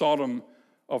 the Sodom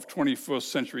of 21st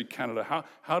century Canada,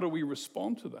 how do we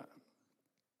respond to that?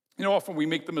 You know, often we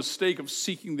make the mistake of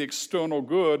seeking the external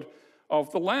good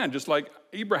of the land, just like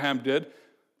Abraham did.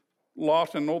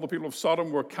 Lot and all the people of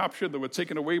Sodom were captured. They were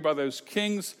taken away by those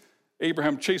kings.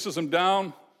 Abraham chases them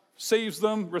down, saves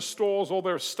them, restores all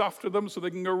their stuff to them so they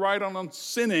can go right on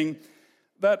sinning.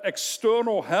 That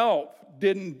external help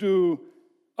didn't do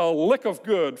a lick of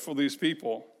good for these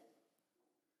people.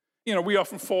 You know, we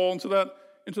often fall into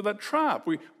that trap.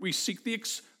 We seek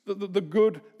the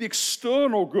good, the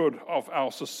external good of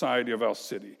our society, of our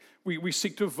city. We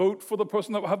seek to vote for the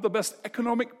person that will have the best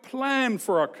economic plan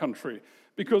for our country,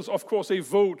 because, of course, a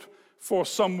vote for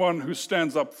someone who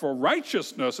stands up for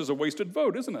righteousness is a wasted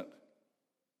vote, isn't it?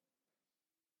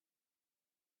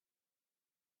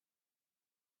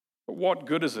 But what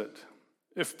good is it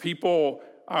if people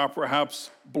are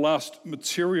perhaps blessed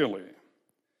materially,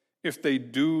 if they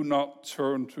do not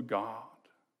turn to God?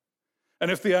 And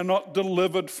if they are not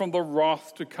delivered from the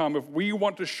wrath to come, if we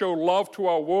want to show love to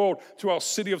our world, to our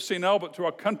city of St. Albert, to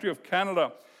our country of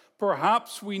Canada,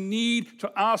 perhaps we need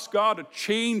to ask God to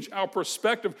change our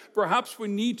perspective. Perhaps we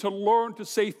need to learn to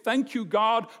say, thank you,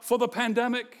 God, for the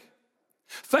pandemic.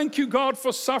 Thank you, God,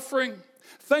 for suffering.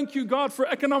 Thank you, God, for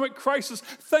economic crisis.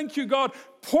 Thank you, God.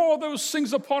 Pour those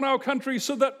things upon our country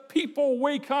so that people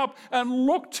wake up and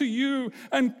look to you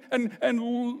and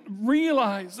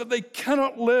realize that they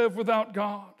cannot live without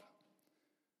God.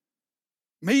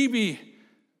 Maybe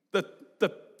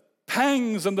the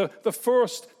pangs and the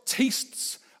first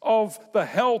tastes of the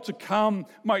hell to come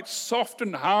might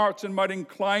soften hearts and might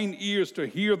incline ears to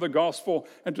hear the gospel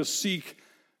and to seek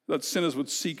that sinners would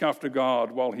seek after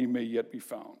God while he may yet be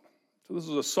found. So this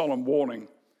is a solemn warning.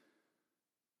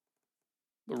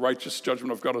 The righteous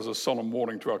judgment of God is a solemn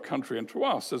warning to our country and to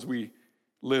us as we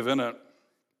live in it.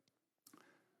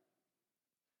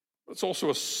 It's also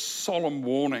a solemn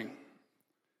warning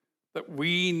that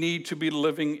we need to be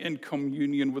living in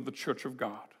communion with the church of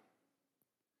God.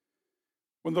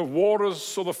 When the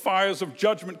waters or the fires of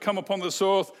judgment come upon this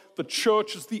earth, the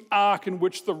church is the ark in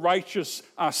which the righteous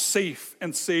are safe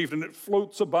and saved, and it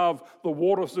floats above the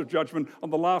waters of judgment.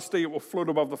 On the last day, it will float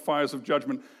above the fires of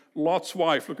judgment. Lot's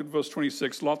wife, look at verse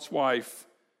 26, Lot's wife,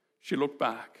 she looked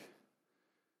back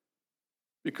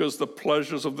because the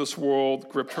pleasures of this world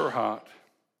gripped her heart.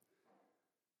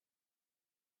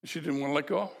 She didn't want to let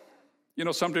go. You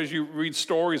know, sometimes you read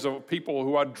stories of people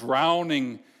who are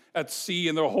drowning at sea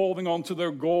and they're holding on to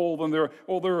their gold and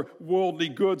all their worldly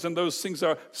goods, and those things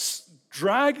are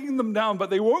dragging them down, but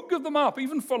they won't give them up,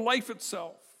 even for life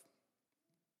itself.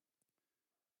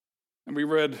 And we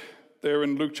read there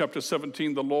in Luke chapter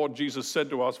 17, the Lord Jesus said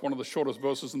to us, one of the shortest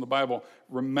verses in the Bible,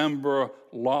 remember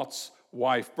Lot's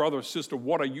wife. Brother, sister,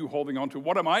 what are you holding on to?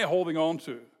 What am I holding on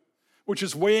to? Which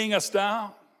is weighing us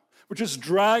down, which is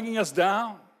dragging us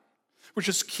down, which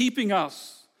is keeping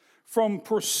us from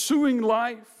pursuing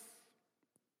life.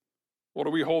 What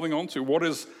are we holding on to? What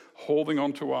is holding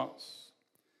on to us?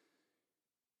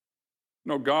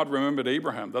 No, God remembered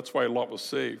Abraham. That's why Lot was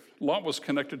saved. Lot was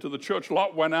connected to the church.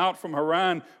 Lot went out from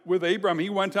Haran with Abraham. He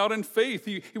went out in faith.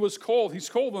 He was called. He's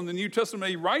called in the New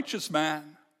Testament a righteous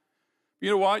man.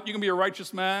 You know what? You can be a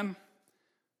righteous man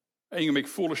and you can make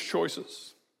foolish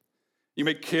choices. You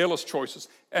make careless choices.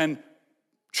 And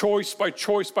choice by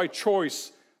choice by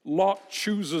choice, Lot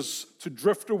chooses to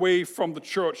drift away from the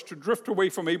church, to drift away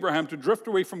from Abraham, to drift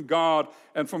away from God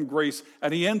and from grace,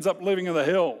 and he ends up living in the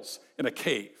hills in a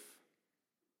cave.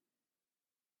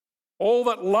 All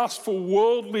that lust for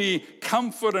worldly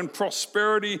comfort and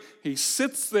prosperity, he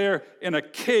sits there in a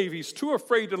cave. He's too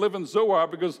afraid to live in Zoar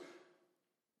because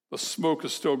the smoke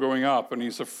is still going up, and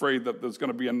he's afraid that there's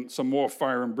going to be some more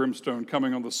fire and brimstone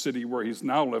coming on the city where he's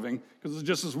now living because it's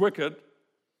just as wicked.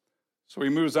 So he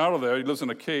moves out of there. He lives in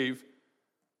a cave.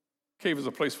 Cave is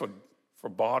a place for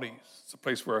bodies. It's a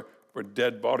place where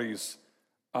dead bodies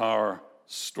are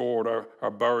stored,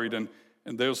 are buried. And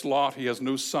there's Lot. He has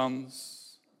no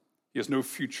sons. He has no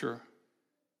future.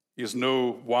 He has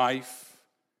no wife.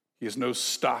 He has no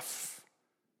stuff.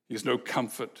 He has no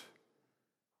comfort.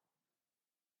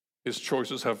 His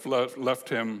choices have left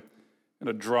him in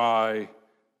a dry,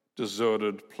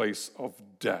 deserted place of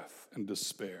death and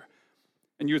despair.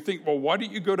 And you think, well, why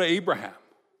don't you go to Abraham?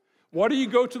 Why do you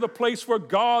go to the place where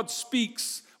God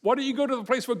speaks? Why do you go to the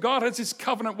place where God has his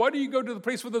covenant? Why do you go to the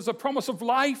place where there's a promise of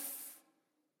life?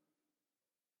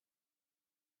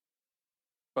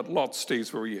 But Lot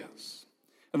stays where he is.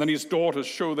 And then his daughters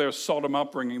show their Sodom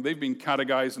upbringing. They've been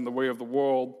catechized in the way of the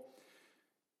world.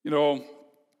 You know,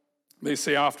 they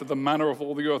say after the manner of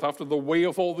all the earth, after the way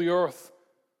of all the earth,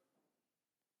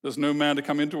 there's no man to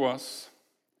come into us.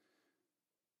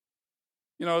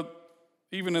 You know,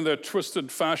 even in their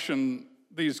twisted fashion,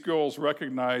 these girls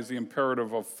recognize the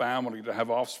imperative of family to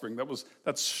have offspring.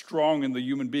 That's strong in the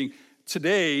human being.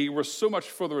 Today, we're so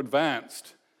much further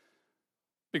advanced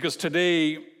because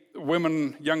today,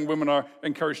 young women are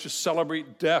encouraged to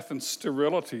celebrate death and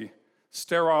sterility,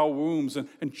 sterile wombs,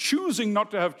 and choosing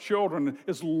not to have children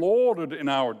is lauded in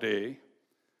our day.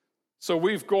 So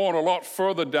we've gone a lot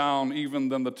further down even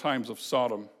than the times of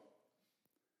Sodom.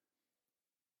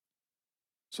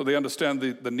 So they understand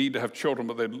the need to have children,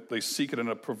 but they seek it in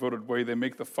a perverted way. They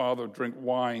make the father drink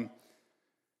wine.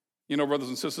 You know, brothers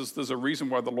and sisters, there's a reason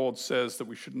why the Lord says that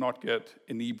we should not get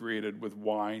inebriated with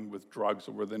wine, with drugs,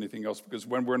 or with anything else, because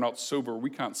when we're not sober, we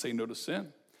can't say no to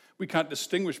sin. We can't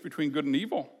distinguish between good and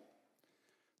evil.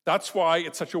 That's why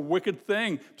it's such a wicked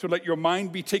thing to let your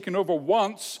mind be taken over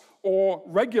once or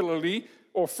regularly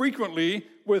or frequently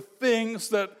with things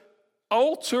that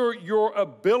alter your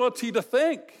ability to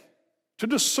think, to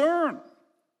discern.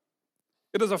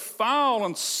 It is a foul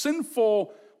and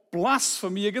sinful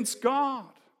blasphemy against God.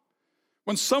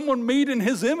 When someone made in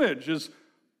his image is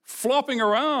flopping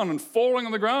around and falling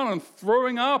on the ground and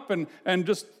throwing up and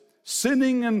just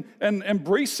sinning and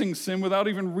embracing sin without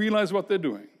even realizing what they're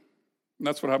doing. And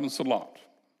that's what happens to Lot.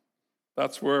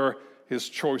 That's where his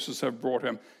choices have brought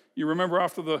him. You remember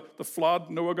after the flood,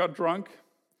 Noah got drunk?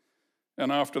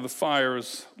 And after the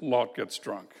fires, Lot gets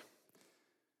drunk.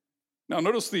 Now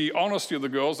notice the honesty of the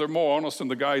girls. They're more honest than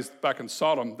the guys back in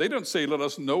Sodom. They don't say, let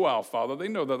us know our Father. They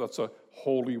know that that's a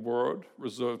holy word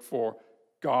reserved for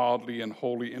godly and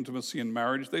holy intimacy in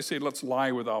marriage. They say, let's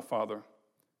lie with our Father.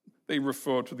 They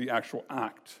refer to the actual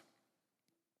act,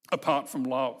 apart from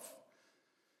love.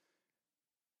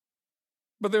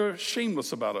 But they're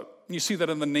shameless about it. You see that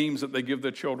in the names that they give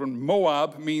their children.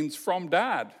 Moab means from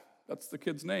dad. That's the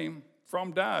kid's name,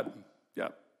 from dad. Yeah,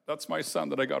 that's my son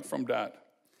that I got from dad.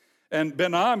 And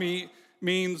Ben-Ami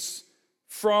means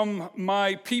from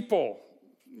my people.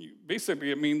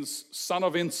 Basically, it means son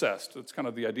of incest. That's kind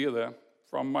of the idea there.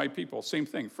 From my people. Same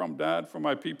thing. From dad, from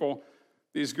my people.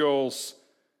 These girls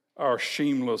are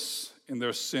shameless in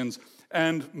their sins.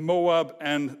 And Moab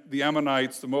and the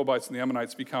Ammonites, the Moabites and the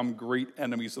Ammonites, become great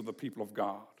enemies of the people of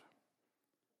God.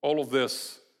 All of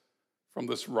this from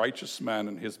this righteous man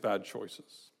and his bad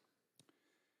choices.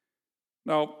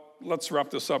 Now, let's wrap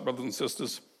this up, brothers and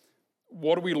sisters.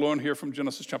 What do we learn here from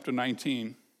Genesis chapter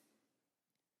 19?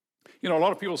 You know, a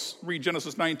lot of people read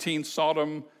Genesis 19,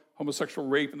 Sodom, homosexual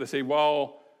rape, and they say,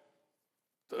 well,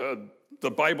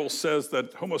 the Bible says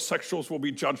that homosexuals will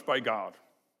be judged by God.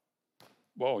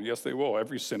 Well, yes, they will.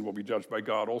 Every sin will be judged by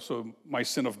God. Also, my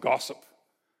sin of gossip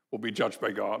will be judged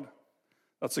by God.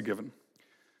 That's a given.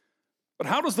 But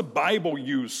how does the Bible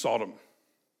use Sodom?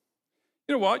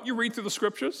 You know what? You read through the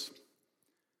scriptures.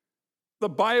 The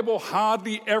Bible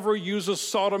hardly ever uses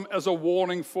Sodom as a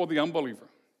warning for the unbeliever.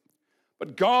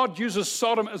 But God uses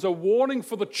Sodom as a warning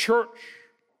for the church.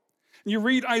 And you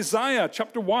read Isaiah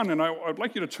chapter 1, and I'd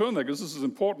like you to turn there because this is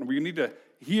important. We need to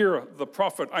hear the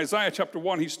prophet. Isaiah chapter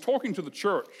 1, he's talking to the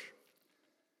church.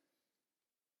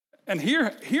 And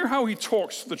hear how he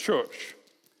talks to the church.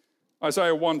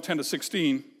 Isaiah 1, 10 to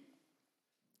 16.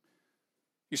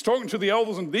 He's talking to the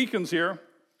elders and deacons here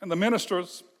and the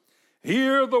ministers.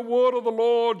 Hear the word of the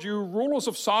Lord, you rulers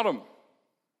of Sodom.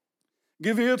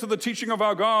 Give ear to the teaching of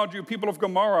our God, you people of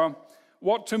Gomorrah.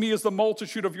 What to me is the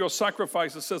multitude of your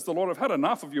sacrifices, says the Lord. I've had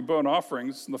enough of your burnt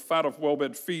offerings and the fat of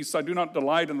well-bred feasts. I do not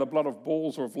delight in the blood of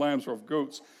bulls or of lambs or of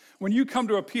goats. When you come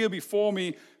to appear before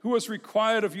me, who has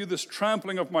required of you this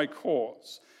trampling of my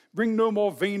cause? Bring no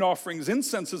more vain offerings.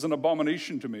 Incense is an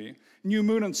abomination to me. New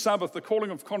moon and Sabbath, the calling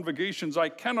of convocations. I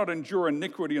cannot endure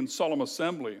iniquity and solemn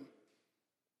assembly.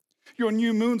 Your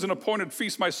new moons and appointed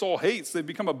feasts my soul hates. They've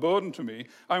become a burden to me.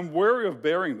 I'm weary of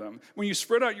bearing them. When you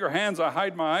spread out your hands, I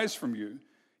hide my eyes from you.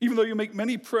 Even though you make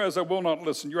many prayers, I will not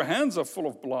listen. Your hands are full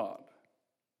of blood.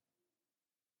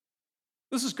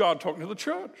 This is God talking to the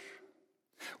church.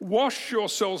 Wash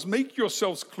yourselves, make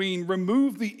yourselves clean,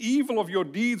 remove the evil of your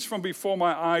deeds from before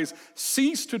my eyes.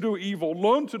 Cease to do evil,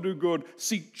 learn to do good,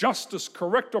 seek justice,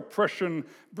 correct oppression,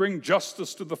 bring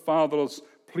justice to the fatherless,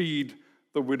 plead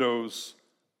the widow's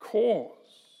cause.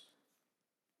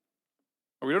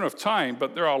 We don't have time,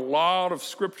 but there are a lot of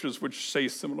scriptures which say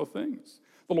similar things.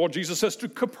 The Lord Jesus says to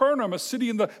Capernaum, a city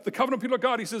in the covenant people of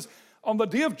God, he says, on the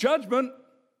day of judgment,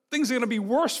 things are going to be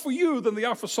worse for you than they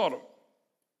are for Sodom.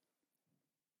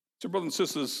 So, brothers and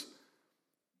sisters,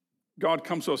 God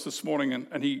comes to us this morning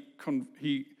and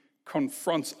he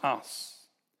confronts us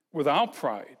with our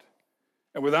pride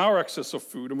and with our excess of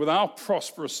food and with our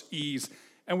prosperous ease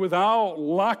and with our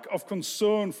lack of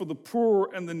concern for the poor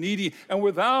and the needy and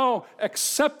with our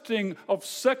accepting of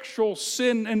sexual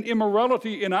sin and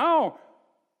immorality in our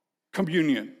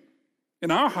communion, in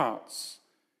our hearts,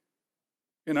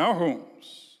 in our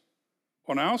homes,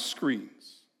 on our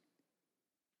screens.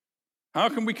 How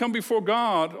can we come before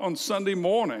God on Sunday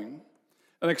morning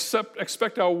and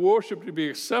expect our worship to be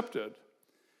accepted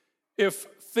if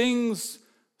things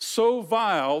so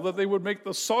vile that they would make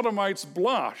the Sodomites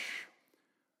blush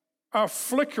are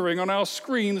flickering on our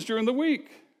screens during the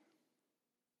week?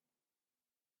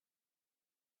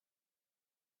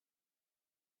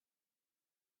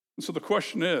 And so the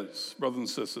question is, brothers and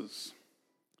sisters,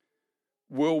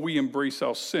 will we embrace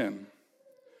our sin?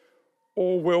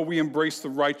 Or will we embrace the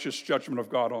righteous judgment of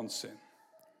God on sin?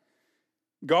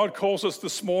 God calls us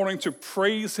this morning to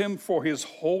praise him for his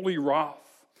holy wrath.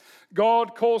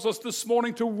 God calls us this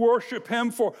morning to worship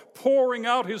him for pouring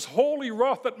out his holy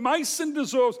wrath that my sin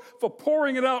deserves, for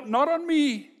pouring it out not on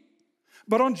me,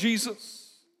 but on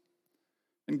Jesus.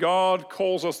 And God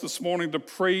calls us this morning to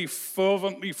pray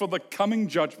fervently for the coming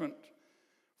judgment,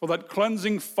 for that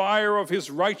cleansing fire of his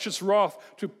righteous wrath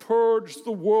to purge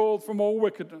the world from all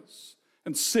wickedness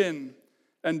and sin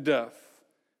and death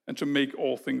and to make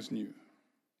all things new.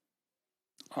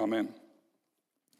 Amen.